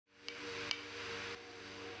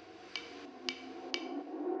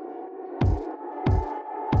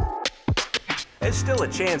there's still a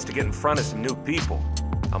chance to get in front of some new people.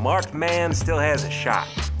 A marked man still has a shot.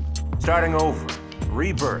 Starting over,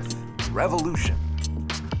 rebirth, revolution.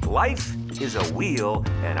 Life is a wheel,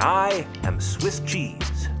 and I am Swiss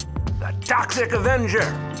cheese. The Toxic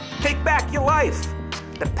Avenger. Take back your life.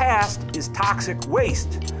 The past is toxic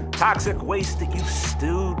waste. Toxic waste that you've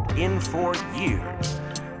stewed in for years,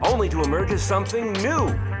 only to emerge as something new.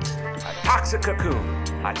 A toxic cocoon,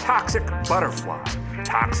 a toxic butterfly,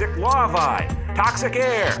 toxic larvae, toxic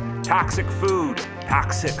air, toxic food,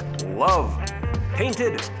 toxic love.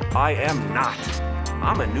 Tainted, I am not.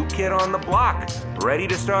 I'm a new kid on the block, ready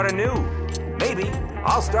to start anew. Maybe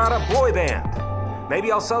I'll start a boy band.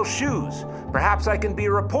 Maybe I'll sell shoes. Perhaps I can be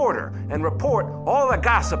a reporter and report all the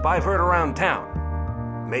gossip I've heard around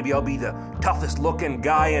town. Maybe I'll be the toughest looking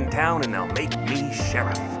guy in town and they'll make me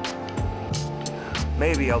sheriff.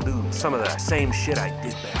 Maybe I'll do some of the same shit I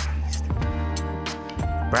did back east.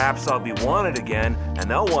 Perhaps I'll be wanted again and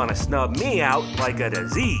they'll want to snub me out like a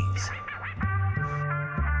disease.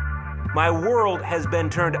 My world has been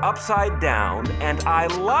turned upside down and I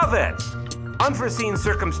love it. Unforeseen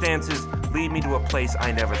circumstances lead me to a place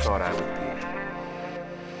I never thought I would be.